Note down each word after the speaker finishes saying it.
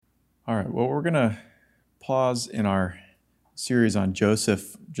All right, well, we're going to pause in our series on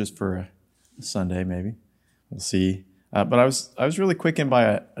Joseph just for a Sunday, maybe. We'll see. But I was really quickened by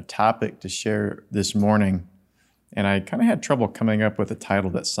a topic to share this morning, and I kind of had trouble coming up with a title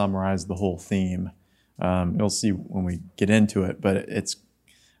that summarized the whole theme. You'll see when we get into it, but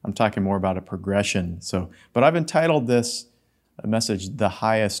I'm talking more about a progression. But I've entitled this message, "The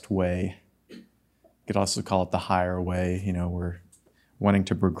Highest Way." You could also call it the higher way. We're wanting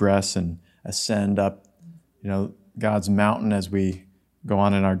to progress and ascend up, God's mountain as we go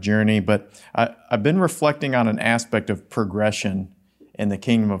on in our journey. But I've been reflecting on an aspect of progression in the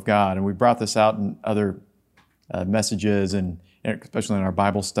kingdom of God, and we brought this out in other messages, and especially in our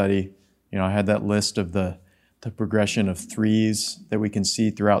Bible study. I had that list of the progression of threes that we can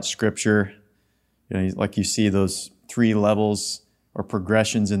see throughout Scripture. Like you see those three levels or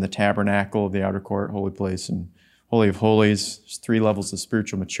progressions in the tabernacle, the outer court, holy place, and Holy of Holies. There's three levels of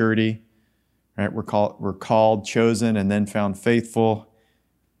spiritual maturity. Right? We're called, chosen, and then found faithful.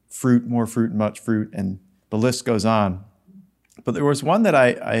 Fruit, more fruit, much fruit, and the list goes on. But there was one that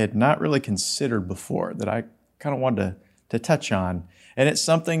I had not really considered before that I kind of wanted to touch on. And it's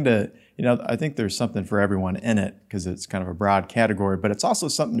something I think there's something for everyone in it because it's kind of a broad category, but it's also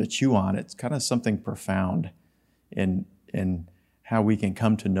something to chew on. It's kind of something profound in how we can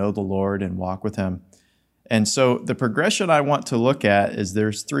come to know the Lord and walk with Him. And so the progression I want to look at is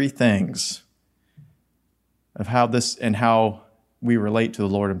there's three things of how we relate to the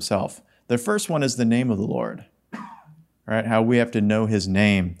Lord Himself. The first one is the name of the Lord, right? How we have to know His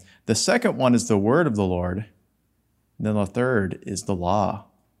name. The second one is the word of the Lord. And then the third is the law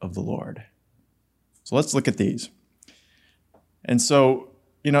of the Lord. So let's look at these. And so,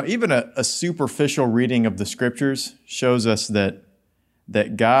 even a superficial reading of the Scriptures shows us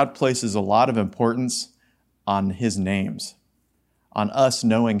that God places a lot of importance on His names, on us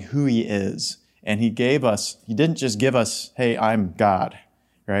knowing who He is. And He didn't just give us, hey, I'm God,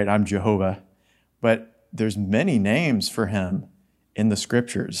 right? I'm Jehovah. But there's many names for Him in the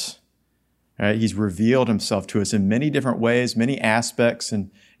Scriptures. Right? He's revealed Himself to us in many different ways, many aspects.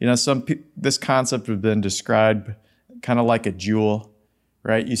 And, this concept has been described kind of like a jewel,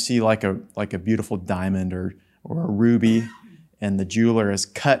 right? You see like a beautiful diamond or a ruby, and the jeweler has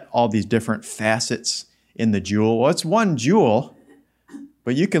cut all these different facets in the jewel. Well, it's one jewel,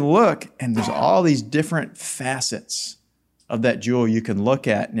 but you can look, and there's all these different facets of that jewel you can look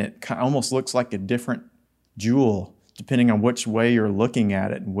at, and it almost looks like a different jewel, depending on which way you're looking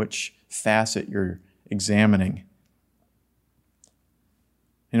at it and which facet you're examining.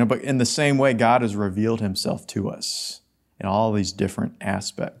 But in the same way, God has revealed Himself to us in all these different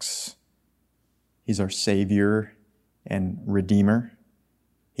aspects. He's our Savior and Redeemer.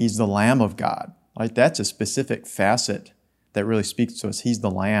 He's the Lamb of God. Like, that's a specific facet that really speaks to us. He's the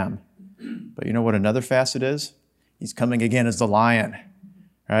Lamb. But you know what another facet is? He's coming again as the Lion.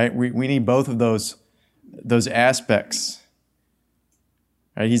 Right? We need both of those aspects.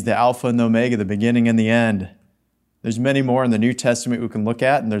 Right? He's the Alpha and the Omega, the beginning and the end. There's many more in the New Testament we can look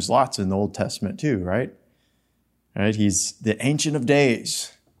at, and there's lots in the Old Testament too, right? Right? He's the Ancient of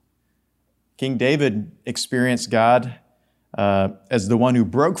Days. King David experienced God as the one who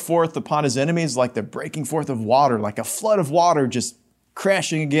broke forth upon his enemies like the breaking forth of water, like a flood of water just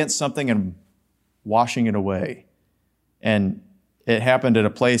crashing against something and washing it away. And it happened at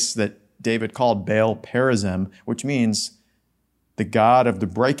a place that David called Baal Perazim, which means the God of the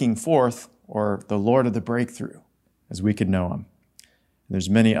breaking forth, or the Lord of the breakthrough, as we could know Him. And there's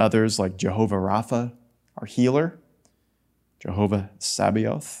many others like Jehovah Rapha, our healer, Jehovah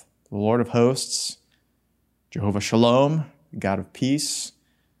Sabaoth, the Lord of hosts, Jehovah Shalom, the God of peace,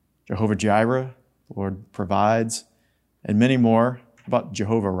 Jehovah Jireh, the Lord provides, and many more. How about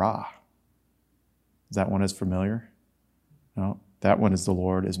Jehovah Ra? Is that one as familiar? No, that one is the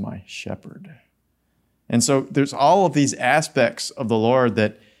Lord is my shepherd. And so there's all of these aspects of the Lord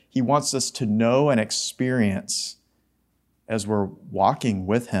that He wants us to know and experience as we're walking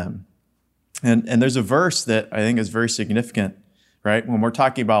with Him. And there's a verse that I think is very significant, right? When we're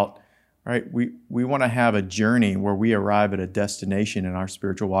talking about, right, we want to have a journey where we arrive at a destination in our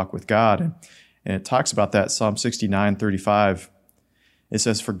spiritual walk with God. And it talks about that, Psalm 69:35. It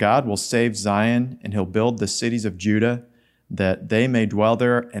says, "For God will save Zion, and He'll build the cities of Judah, that they may dwell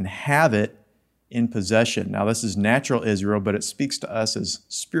there and have it in possession." Now, this is natural Israel, but it speaks to us as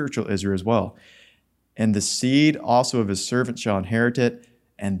spiritual Israel as well. "And the seed also of His servant shall inherit it,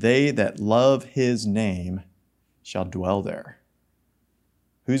 and they that love His name shall dwell there."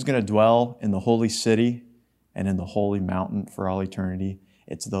 Who's going to dwell in the holy city and in the holy mountain for all eternity?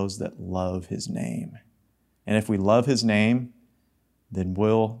 It's those that love His name. And if we love His name, then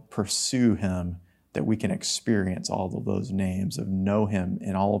we'll pursue him, that we can experience all of those names, of know him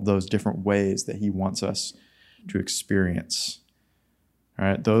in all of those different ways that he wants us to experience. All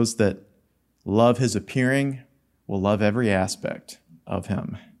right, those that love his appearing will love every aspect of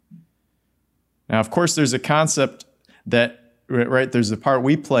him. Now, of course, there's a concept that, right, there's a part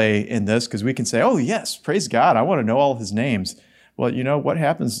we play in this, because we can say, oh, yes, praise God, I want to know all of his names. Well, you know, what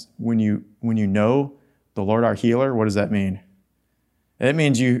happens when you know the Lord our healer? What does that mean? It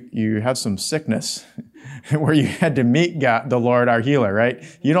means you have some sickness where you had to meet God, the Lord our healer, right?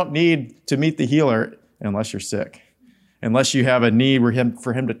 You don't need to meet the healer unless you're sick, unless you have a need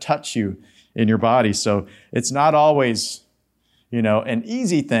for him to touch you in your body. So it's not always, an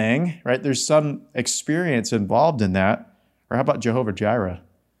easy thing, right? There's some experience involved in that. Or how about Jehovah Jireh?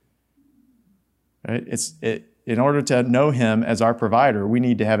 Right? In order to know him as our provider, we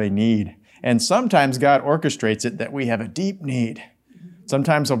need to have a need. And sometimes God orchestrates it that we have a deep need.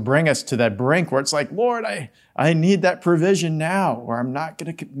 Sometimes he'll bring us to that brink where it's like, Lord, I need that provision now, or I'm not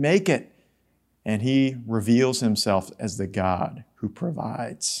going to make it. And he reveals himself as the God who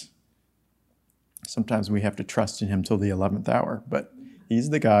provides. Sometimes we have to trust in him till the 11th hour, but he's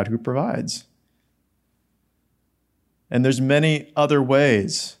the God who provides. And there's many other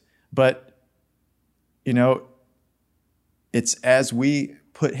ways, but, it's as we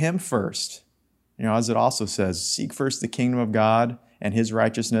put him first, as it also says, seek first the kingdom of God and his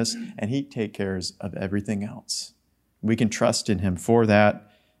righteousness, and he take care of everything else. We can trust in him for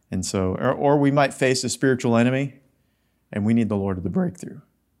that. And so, or we might face a spiritual enemy, and we need the Lord of the breakthrough.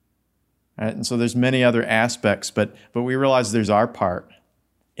 Right? And so there's many other aspects, but we realize there's our part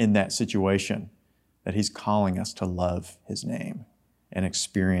in that situation, that he's calling us to love his name and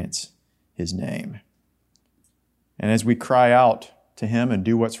experience his name. And as we cry out to him and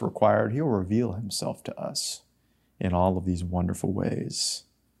do what's required, he'll reveal himself to us in all of these wonderful ways.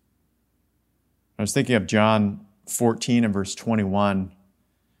 I was thinking of John 14 and verse 21,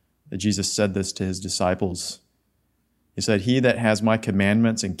 that Jesus said this to his disciples. He said, he that has my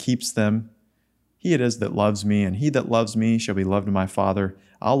commandments and keeps them, he it is that loves me, and he that loves me shall be loved of my Father.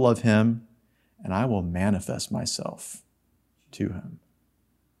 I'll love him, and I will manifest myself to him.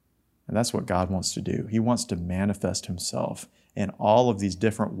 And that's what God wants to do. He wants to manifest himself in all of these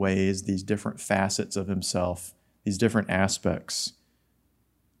different ways, these different facets of himself, these different aspects.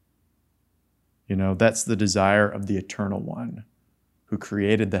 That's the desire of the Eternal One who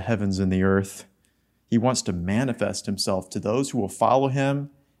created the heavens and the earth. He wants to manifest himself to those who will follow him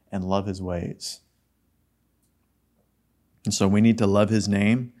and love his ways. And so we need to love his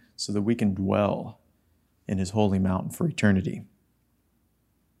name so that we can dwell in his holy mountain for eternity.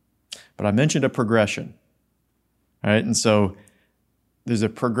 But I mentioned a progression, right? And so there's a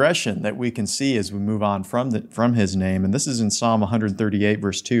progression that we can see as we move on from his name. And this is in Psalm 138,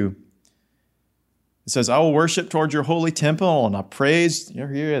 verse 2. It says, I will worship towards your holy temple, and I'll praise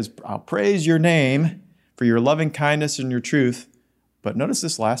your name for your loving kindness and your truth. But notice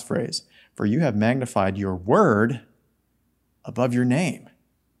this last phrase, for you have magnified your word above your name.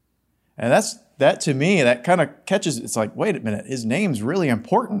 And that to me, that kind of catches, it's like, wait a minute, his name's really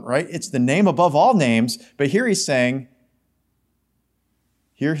important, right? It's the name above all names. But here he's saying,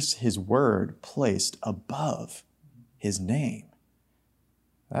 here's his word placed above his name.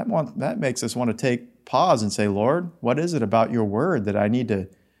 That makes us want to pause and say, Lord, what is it about your word that I need to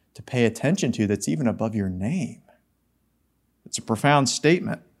pay attention to that's even above your name? It's a profound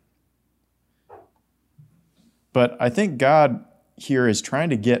statement. But I think God here is trying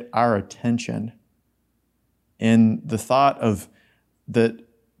to get our attention in the thought of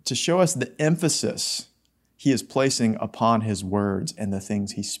to show us the emphasis he is placing upon his words and the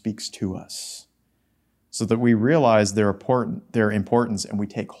things he speaks to us, so that we realize their importance and we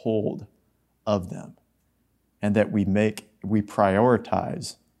take hold of them, and that we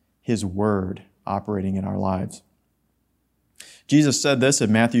prioritize his word operating in our lives. Jesus said this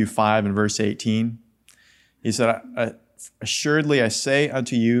in Matthew 5 and verse 18. He said, assuredly I say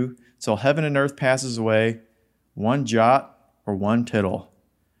unto you, till heaven and earth passes away, one jot or one tittle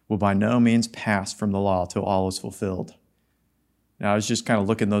will by no means pass from the law till all is fulfilled. Now I was just kind of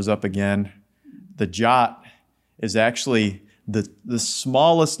looking those up again. The jot is actually the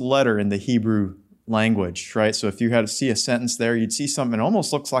smallest letter in the Hebrew language, right? So if you had to see a sentence there, you'd see something that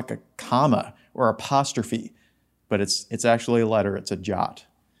almost looks like a comma or apostrophe, but it's actually a letter. It's a jot.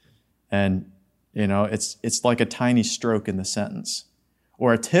 And, it's like a tiny stroke in the sentence.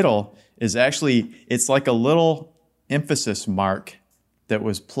 Or a tittle is actually, it's like a little emphasis mark that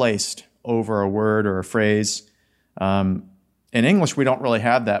was placed over a word or a phrase. In English, we don't really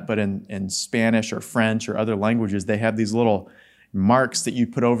have that, but in Spanish or French or other languages, they have these little marks that you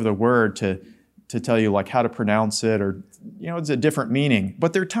put over the word to tell you like how to pronounce it, or, it's a different meaning,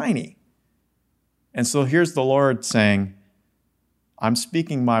 but they're tiny. And so here's the Lord saying, I'm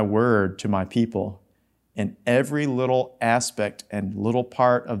speaking my word to my people, and every little aspect and little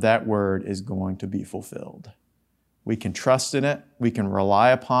part of that word is going to be fulfilled. We can trust in it. We can rely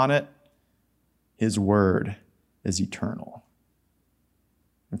upon it. His word is eternal.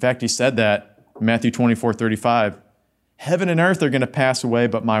 In fact, he said that in Matthew 24:35, heaven and earth are going to pass away,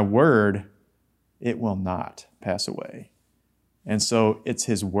 but my word, it will not pass away. And so it's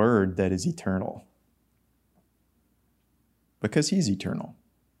his word that is eternal. Because he's eternal.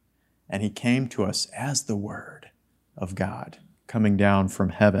 And he came to us as the word of God coming down from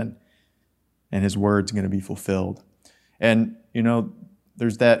heaven. And his word's going to be fulfilled. And,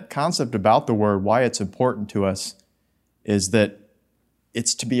 there's that concept about the word, why it's important to us, is that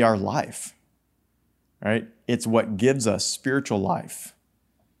it's to be our life, right? It's what gives us spiritual life.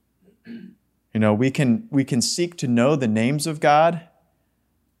 We can seek to know the names of God,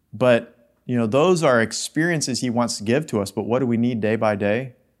 but, those are experiences he wants to give to us. But what do we need day by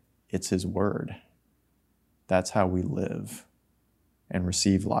day? It's his word. That's how we live and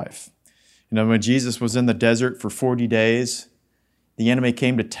receive life. When Jesus was in the desert for 40 days, the enemy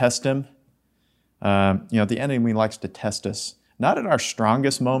came to test him. The enemy likes to test us, not at our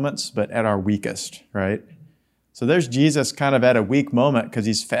strongest moments, but at our weakest, right? So there's Jesus kind of at a weak moment because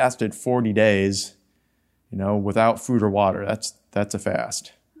he's fasted 40 days, without food or water. That's a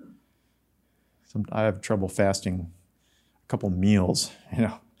fast. I have trouble fasting a couple meals,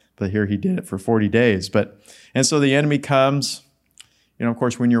 but here he did it for 40 days. And so the enemy comes, of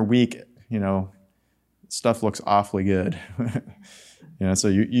course, when you're weak, stuff looks awfully good. So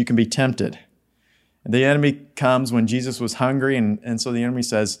you can be tempted. And the enemy comes when Jesus was hungry, and so the enemy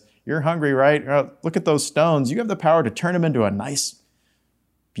says, you're hungry, right? Look at those stones. You have the power to turn them into a nice,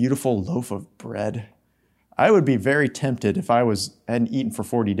 beautiful loaf of bread. I would be very tempted if I hadn't eaten for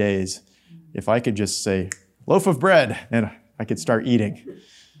 40 days, if I could just say, loaf of bread, and I could start eating.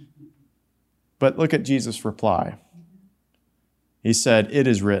 But look at Jesus' reply. He said, it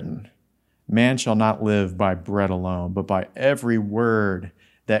is written, man shall not live by bread alone, but by every word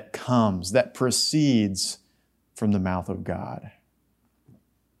that comes, that proceeds from the mouth of God.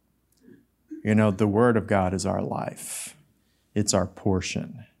 The word of God is our life. It's our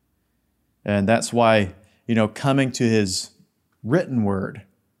portion. And that's why, coming to his written word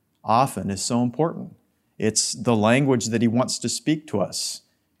often is so important. It's the language that he wants to speak to us.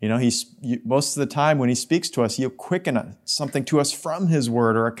 Most of the time when he speaks to us, he'll quicken something to us from his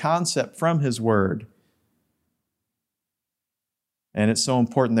word or a concept from his word. And it's so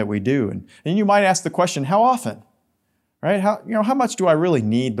important that we do. And you might ask the question, how often? Right? How much do I really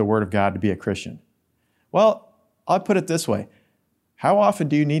need the word of God to be a Christian? Well, I'll put it this way. How often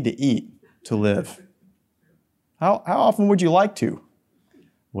do you need to eat to live? How often would you like to?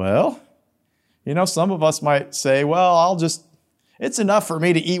 Well, some of us might say, well, it's enough for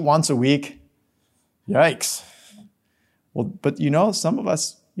me to eat once a week. Yikes. Well, but some of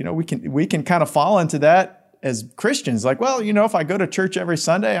us, we can kind of fall into that as Christians. Like, well, if I go to church every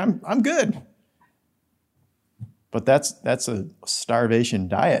Sunday, I'm good. But that's a starvation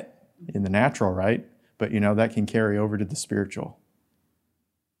diet in the natural, right? But that can carry over to the spiritual.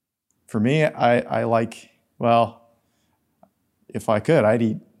 For me, I like, if I could, I'd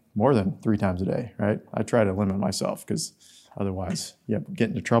eat more than 3 times a day, right? I try to limit myself because otherwise, get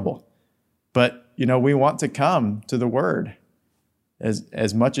into trouble. But, we want to come to the Word.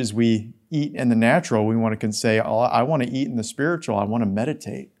 As much as we eat in the natural, we want to say, I want to eat in the spiritual. I want to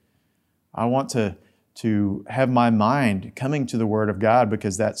meditate. I want to have my mind coming to the Word of God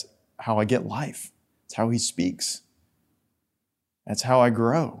because that's how I get life. It's how He speaks. That's how I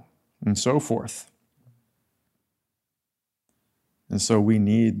grow, and so forth. And so we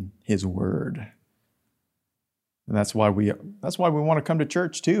need His Word. And that's why we want to come to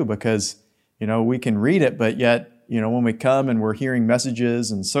church too, because, we can read it, but yet, when we come and we're hearing messages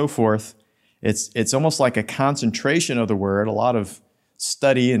and so forth, it's almost like a concentration of the Word. A lot of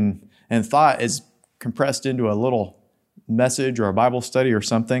study and thought is compressed into a little message or a Bible study or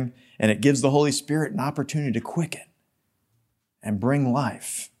something, and it gives the Holy Spirit an opportunity to quicken and bring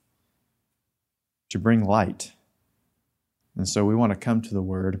life, to bring light. And so we want to come to the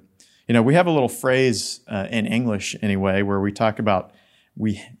Word. We have a little phrase in English anyway, where we talk about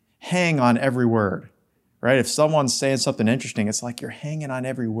we hang on every word, right? If someone's saying something interesting, it's like you're hanging on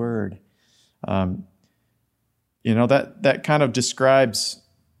every word. That kind of describes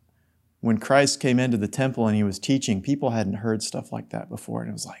when Christ came into the temple and He was teaching. People hadn't heard stuff like that before, and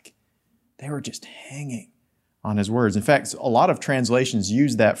it was like they were just hanging on his words. In fact, a lot of translations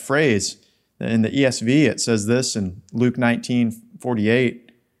use that phrase. In the ESV, it says this in Luke 19:48.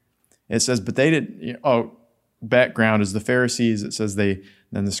 It says, but they did, background is the Pharisees. It says then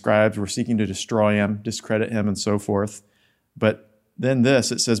the scribes were seeking to destroy him, discredit him, and so forth. But then it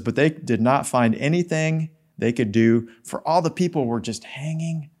says, but they did not find anything they could do, for all the people were just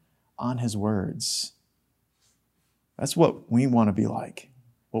hanging on his words. That's what we want to be like,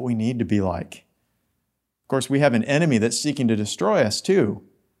 what we need to be like. Of course, we have an enemy that's seeking to destroy us too.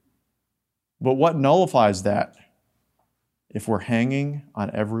 But what nullifies that? If we're hanging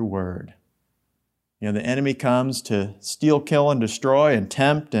on every word. The enemy comes to steal, kill, and destroy, and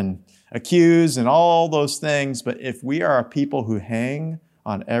tempt, and accuse, and all those things. But if we are a people who hang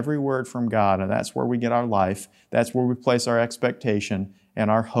on every word from God, and that's where we get our life, that's where we place our expectation and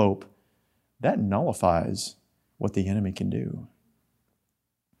our hope, that nullifies what the enemy can do.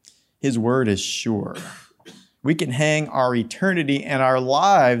 His word is sure. We can hang our eternity and our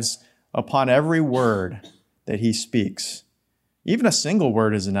lives upon every word that he speaks. Even a single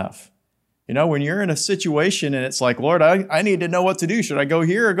word is enough. When you're in a situation and it's like, Lord, I need to know what to do. Should I go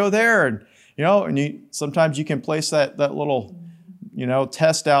here or go there? And sometimes you can place that little,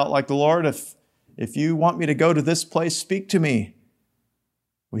 test out like, the Lord, if you want me to go to this place, speak to me.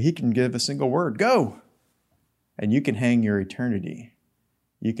 Well, he can give a single word, go. And you can hang your eternity.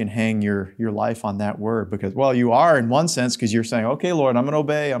 You can hang your life on that word because, you are in one sense because you're saying, okay, Lord, I'm going to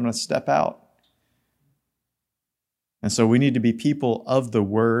obey. I'm going to step out. And so we need to be people of the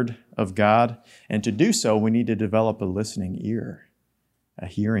Word of God. And to do so, we need to develop a listening ear, a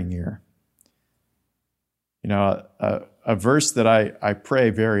hearing ear. A verse that I pray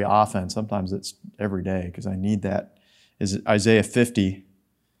very often, sometimes it's every day because I need that, is Isaiah 50.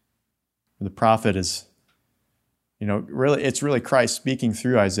 The prophet is, it's really Christ speaking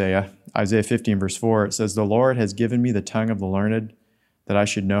through Isaiah. Isaiah 50 and verse 4, it says, the Lord has given me the tongue of the learned, that I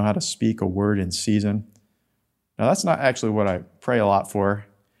should know how to speak a word in season. Now, that's not actually what I pray a lot for.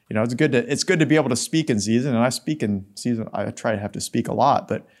 It's good to be able to speak in season, and I speak in season. I try to have to speak a lot,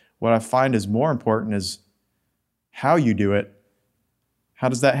 but what I find is more important is how you do it. How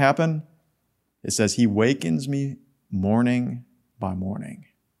does that happen? It says, he wakens me morning by morning.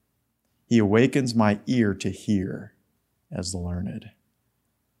 He awakens my ear to hear as the learned.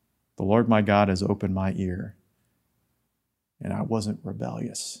 The Lord my God has opened my ear, and I wasn't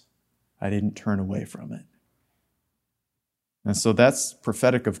rebellious. I didn't turn away from it. And so that's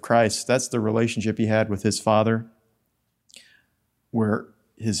prophetic of Christ. That's the relationship he had with his Father, where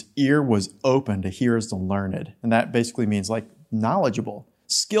his ear was open to hear as the learned. And that basically means like knowledgeable,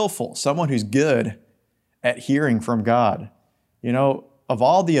 skillful, someone who's good at hearing from God. Of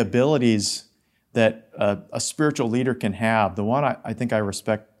all the abilities that a spiritual leader can have, the one I think I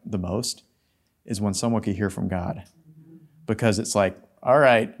respect the most is when someone can hear from God. Because it's like, all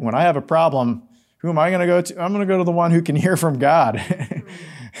right, when I have a problem, who am I going to go to? I'm going to go to the one who can hear from God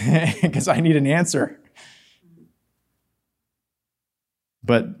because I need an answer.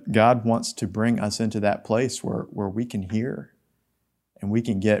 But God wants to bring us into that place where we can hear and we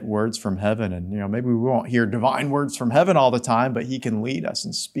can get words from heaven. And, maybe we won't hear divine words from heaven all the time, but he can lead us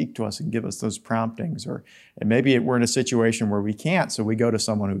and speak to us and give us those promptings. And maybe we're in a situation where we can't, so we go to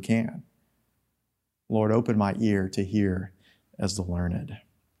someone who can. Lord, open my ear to hear as the learned.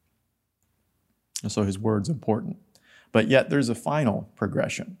 And so his word's important. But yet there's a final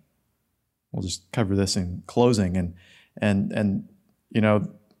progression. We'll just cover this in closing. And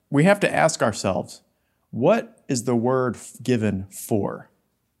we have to ask ourselves, what is the word given for?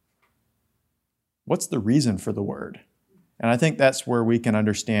 What's the reason for the word? And I think that's where we can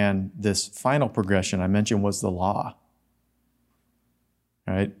understand this final progression I mentioned was the law.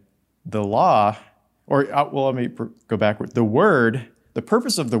 Right? The law, let me go backward. The word, the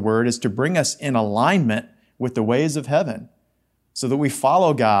purpose of the word is to bring us in alignment with the ways of heaven so that we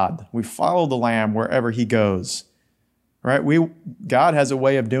follow God. We follow the Lamb wherever he goes. Right? God has a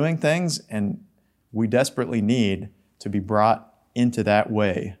way of doing things, and we desperately need to be brought into that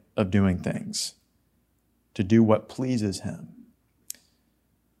way of doing things, to do what pleases him.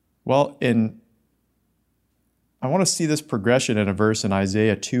 Well, I want to see this progression in a verse in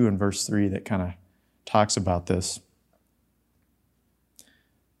Isaiah 2 and verse 3 that kind of talks about this.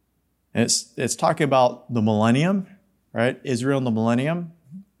 And it's talking about the millennium, right? Israel in the millennium,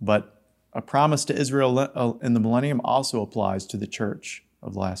 but a promise to Israel in the millennium also applies to the church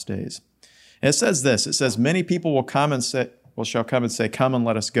of the last days. And it says this, it says, many people shall come and say, come and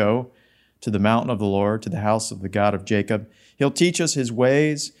let us go to the mountain of the Lord, to the house of the God of Jacob. He'll teach us his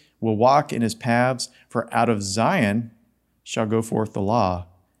ways, we'll walk in his paths, for out of Zion shall go forth the law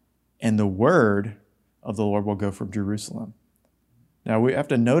and the word of the Lord will go from Jerusalem. Now, we have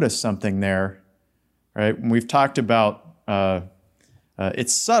to notice something there, right? We've talked about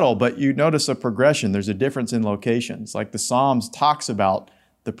it's subtle, but you notice a progression. There's a difference in locations. Like the Psalms talks about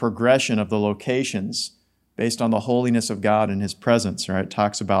the progression of the locations based on the holiness of God and his presence, right? It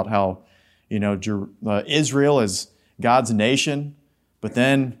talks about how, Israel is God's nation, but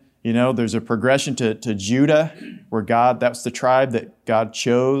then, there's a progression to Judah, where that's the tribe that God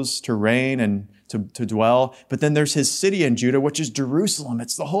chose to reign and to dwell. But then there's his city in Judah, which is Jerusalem.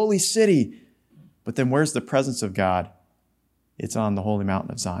 It's the holy city. But then where's the presence of God? It's on the holy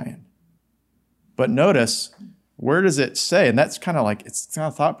mountain of Zion. But notice, where does it say? And that's kind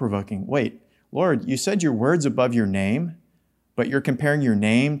of thought-provoking. Wait, Lord, you said your word's above your name, but you're comparing your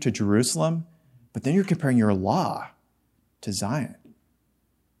name to Jerusalem, but then you're comparing your law to Zion.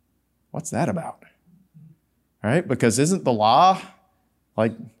 What's that about? Right? Because isn't the law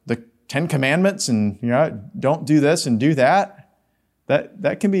like the 10 Commandments and, don't do this and do that?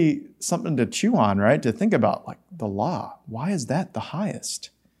 That can be something to chew on, right? To think about, like, the law. Why is that the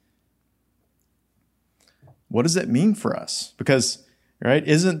highest? What does it mean for us? Because, right,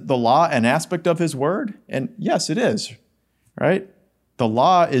 isn't the law an aspect of his word? And yes, it is, right? The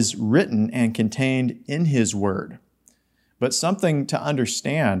law is written and contained in his word. But something to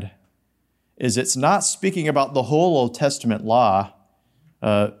understand is it's not speaking about the whole Old Testament law,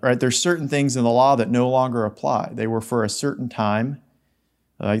 right? There's certain things in the law that no longer apply. They were for a certain time,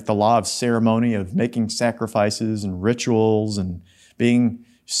 like the law of ceremony, of making sacrifices and rituals and being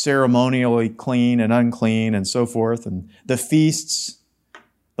ceremonially clean and unclean and so forth. And the feasts,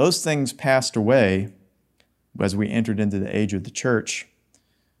 those things passed away as we entered into the age of the church.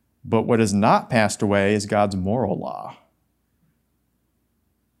 But what has not passed away is God's moral law.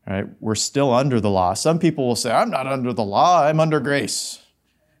 Right? We're still under the law. Some people will say, I'm not under the law, I'm under grace.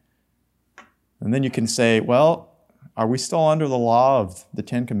 And then you can say, well, are we still under the law of the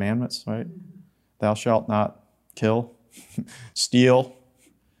 10 Commandments, right? Thou shalt not kill, steal,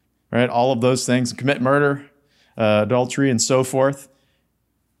 right? All of those things, commit murder, adultery, and so forth.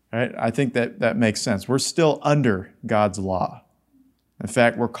 Right? I think that makes sense. We're still under God's law. In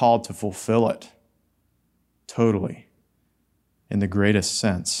fact, we're called to fulfill it totally, in the greatest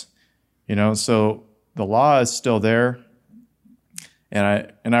sense. So the law is still there.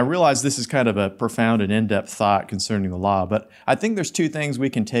 And I realize this is kind of a profound and in-depth thought concerning the law, but I think there's two things we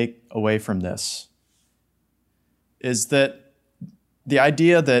can take away from this. Is that the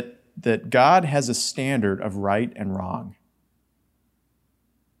idea that God has a standard of right and wrong,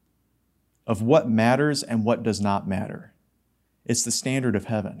 of what matters and what does not matter. It's the standard of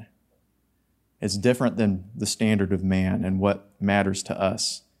heaven. It's different than the standard of man and what matters to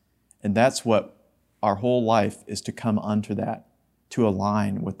us. And that's what our whole life is, to come unto that, to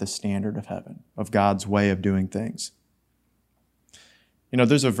align with the standard of heaven, of God's way of doing things.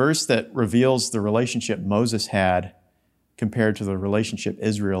 There's a verse that reveals the relationship Moses had compared to the relationship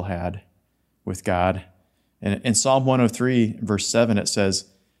Israel had with God. And in Psalm 103, verse 7, it says,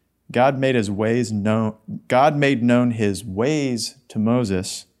 God made known his ways to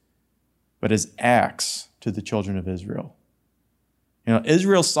Moses, but his acts to the children of Israel.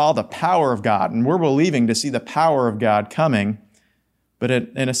 Israel saw the power of God, and we're believing to see the power of God coming. But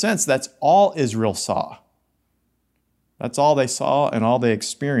in a sense, that's all Israel saw. That's all they saw and all they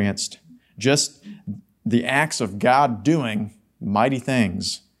experienced. Just the acts of God doing mighty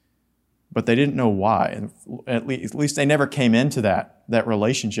things. But they didn't know why. At least they never came into that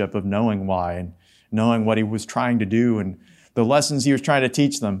relationship of knowing why and knowing what he was trying to do and the lessons he was trying to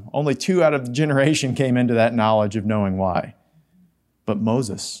teach them. Only 2 out of the generation came into that knowledge of knowing why. But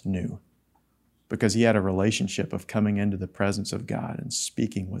Moses knew, because he had a relationship of coming into the presence of God and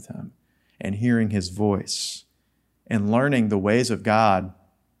speaking with him and hearing his voice and learning the ways of God,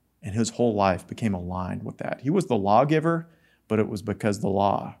 and his whole life became aligned with that. He was the lawgiver, but it was because the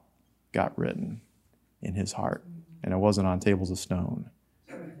law got written in his heart, and it wasn't on tables of stone.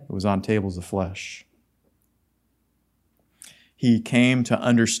 It was on tables of flesh. He came to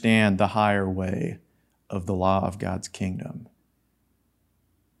understand the higher way of the law of God's kingdom.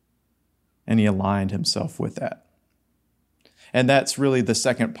 And he aligned himself with that. And that's really the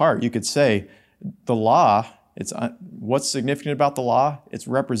second part. You could say the law, what's significant about the law? It's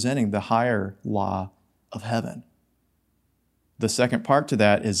representing the higher law of heaven. The second part to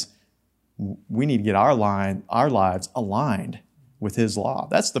that is we need to get our lives aligned with his law.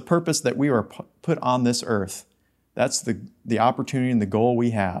 That's the purpose that we were put on this earth. That's the opportunity and the goal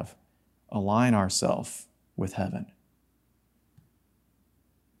we have. Align ourselves with heaven.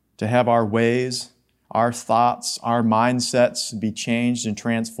 To have our ways, our thoughts, our mindsets be changed and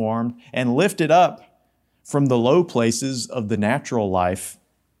transformed and lifted up from the low places of the natural life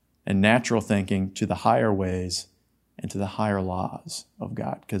and natural thinking to the higher ways and to the higher laws of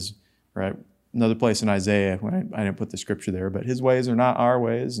God. Because, right, another place in Isaiah, when I didn't put the scripture there, but his ways are not our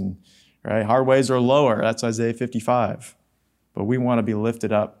ways, and right, our ways are lower. That's Isaiah 55. But we want to be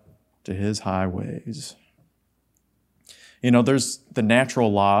lifted up to his high ways. There's the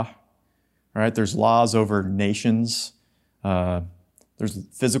natural law, right? There's laws over nations. There's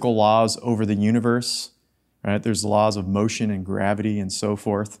physical laws over the universe, right? There's laws of motion and gravity and so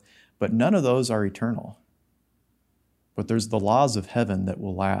forth. But none of those are eternal. But there's the laws of heaven that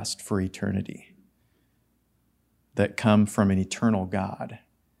will last for eternity, that come from an eternal God.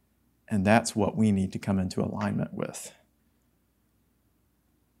 And that's what we need to come into alignment with.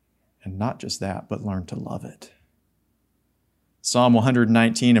 And not just that, but learn to love it. Psalm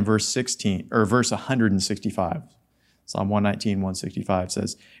 119 and verse 16, or verse 165. Psalm 119, 165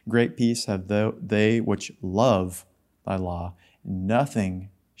 says, "Great peace have they which love thy law, and nothing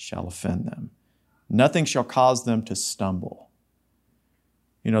shall offend them. Nothing shall cause them to stumble."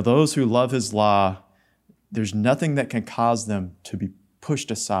 Those who love his law, there's nothing that can cause them to be pushed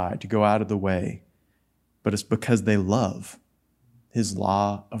aside, to go out of the way. But it's because they love his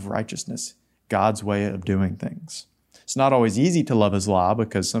law of righteousness, God's way of doing things. It's not always easy to love his law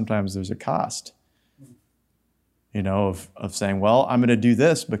because sometimes there's a cost, of saying, well, I'm going to do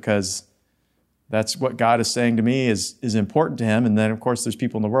this because that's what God is saying to me is important to him. And then, of course, there's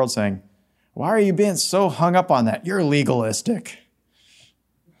people in the world saying, why are you being so hung up on that? You're legalistic.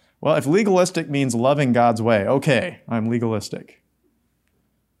 Well, if legalistic means loving God's way, okay, I'm legalistic.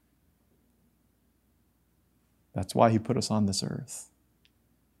 That's why he put us on this earth.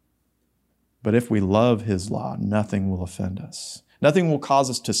 But if we love his law, nothing will offend us. Nothing will cause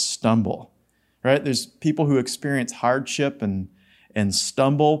us to stumble, right? There's people who experience hardship and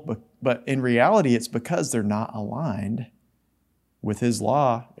stumble, but in reality, it's because they're not aligned with his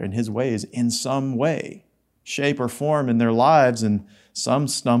law and his ways in some way, shape, or form in their lives, and some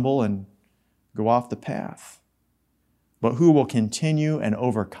stumble and go off the path. But who will continue and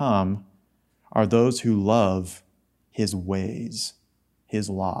overcome are those who love his ways, his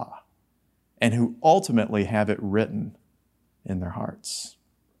law, and who ultimately have it written in their hearts.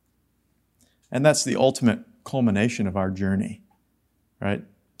 And that's the ultimate culmination of our journey, right?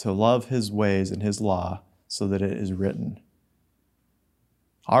 To love his ways and his law so that it is written.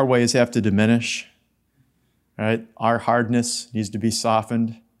 Our ways have to diminish, right? Our hardness needs to be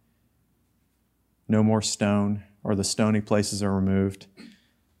softened. No more stone, or the stony places are removed.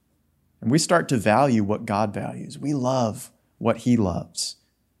 And we start to value what God values. We love what he loves,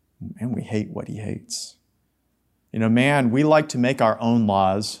 and we hate what he hates. Man, we like to make our own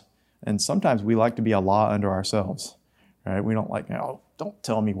laws, and sometimes we like to be a law unto ourselves, right? We don't like, don't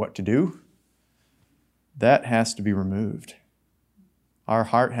tell me what to do. That has to be removed. Our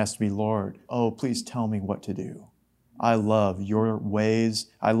heart has to be, Lord, please tell me what to do. I love your ways.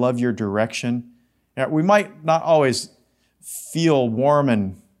 I love your direction. We might not always feel warm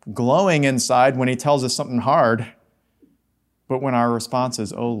and glowing inside when he tells us something hard, but when our response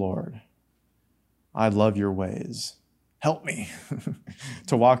is, oh Lord, I love your ways. Help me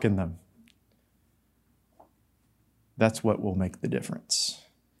to walk in them. That's what will make the difference.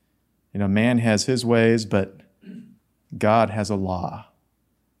 Man has his ways, but God has a law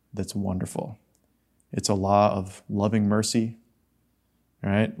that's wonderful. It's a law of loving mercy,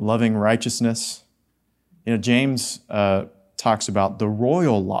 right? Loving righteousness. James talks about the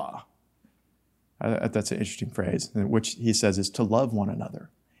royal law. That's an interesting phrase, which he says is to love one another.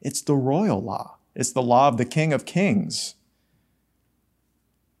 It's the royal law. It's the law of the King of Kings.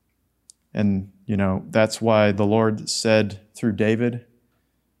 And, that's why the Lord said through David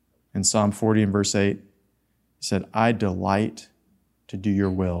in Psalm 40 and verse 8, he said, I delight to do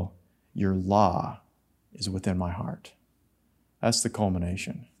your will. Your law is within my heart. That's the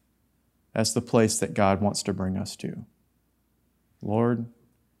culmination. That's the place that God wants to bring us to. Lord,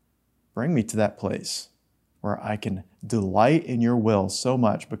 bring me to that place where I can delight in your will so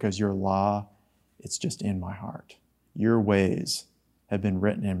much because your law, it's just in my heart. Your ways have been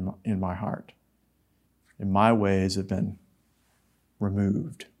written in my heart. And my ways have been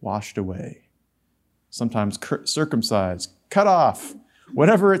removed, washed away, sometimes circumcised, cut off,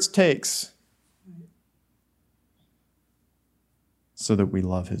 whatever it takes, so that we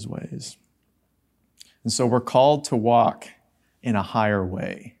love his ways. And so we're called to walk in a higher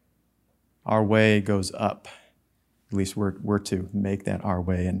way. Our way goes up. At least we're to make that our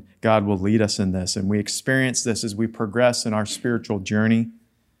way. And God will lead us in this. And we experience this as we progress in our spiritual journey.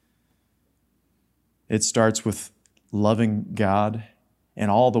 It starts with loving God in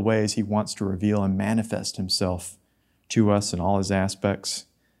all the ways he wants to reveal and manifest himself to us in all his aspects,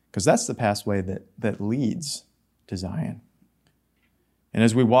 because that's the pathway that leads to Zion. And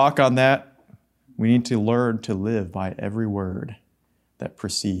as we walk on that, we need to learn to live by every word that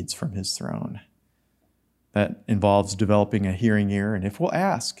proceeds from his throne. That involves developing a hearing ear, and if we'll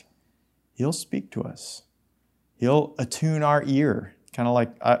ask, he'll speak to us. He'll attune our ear. Kind of like,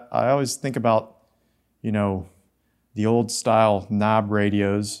 I always think about, the old style knob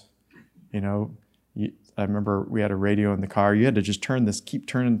radios. I remember we had a radio in the car. You had to just keep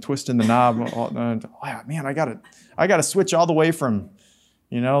twisting the knob. Man, I gotta switch all the way from,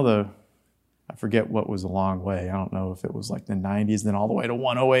 I forget what was a long way. I don't know if it was like the 90s, then all the way to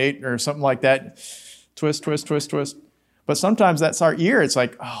 108 or something like that. Twist, twist, twist, twist. But sometimes that's our ear. It's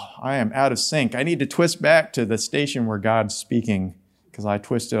like, I am out of sync. I need to twist back to the station where God's speaking because I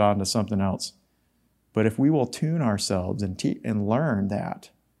twisted onto something else. But if we will tune ourselves and learn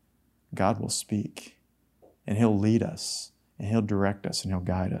that, God will speak, and he'll lead us, and he'll direct us, and he'll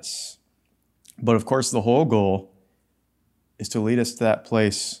guide us. But of course, the whole goal is to lead us to that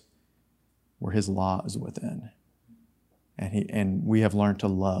place where his law is within. And we have learned to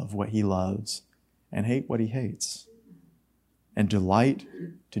love what he loves and hate what he hates, and delight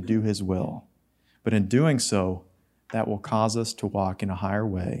to do his will. But in doing so, that will cause us to walk in a higher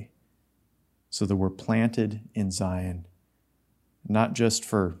way so that we're planted in Zion, not just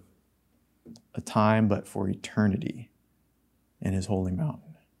for a time, but for eternity in his holy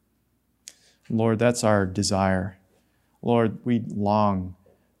mountain. Lord, that's our desire. Lord, we long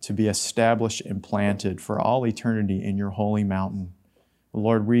to be established and planted for all eternity in your holy mountain.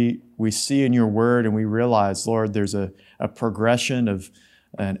 Lord, we see in your word and we realize, Lord, there's a progression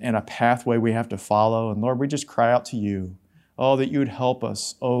and a pathway we have to follow. And Lord, we just cry out to you, that you would help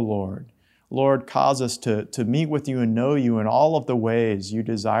us, Lord. Lord, cause us to meet with you and know you in all of the ways you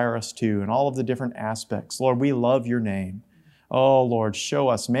desire us to, in all of the different aspects. Lord, we love your name. Lord, show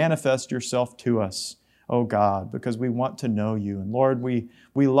us, manifest yourself to us, God, because we want to know you. And Lord, we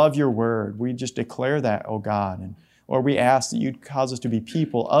love your word. We just declare that, God. And Lord, we ask that you'd cause us to be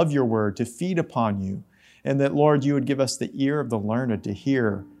people of your word, to feed upon you. And that, Lord, you would give us the ear of the learned to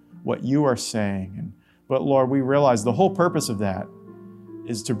hear what you are saying. But Lord, we realize the whole purpose of that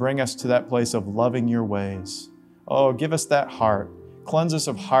is to bring us to that place of loving your ways. Give us that heart. Cleanse us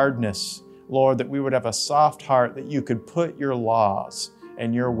of hardness, Lord, that we would have a soft heart, that you could put your laws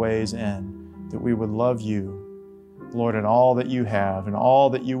and your ways in, that we would love you, Lord, and all that you have and all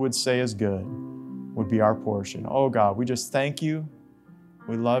that you would say is good would be our portion. God, we just thank you.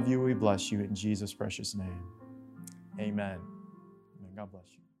 We love you. We bless you in Jesus' precious name. Amen. God bless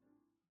you.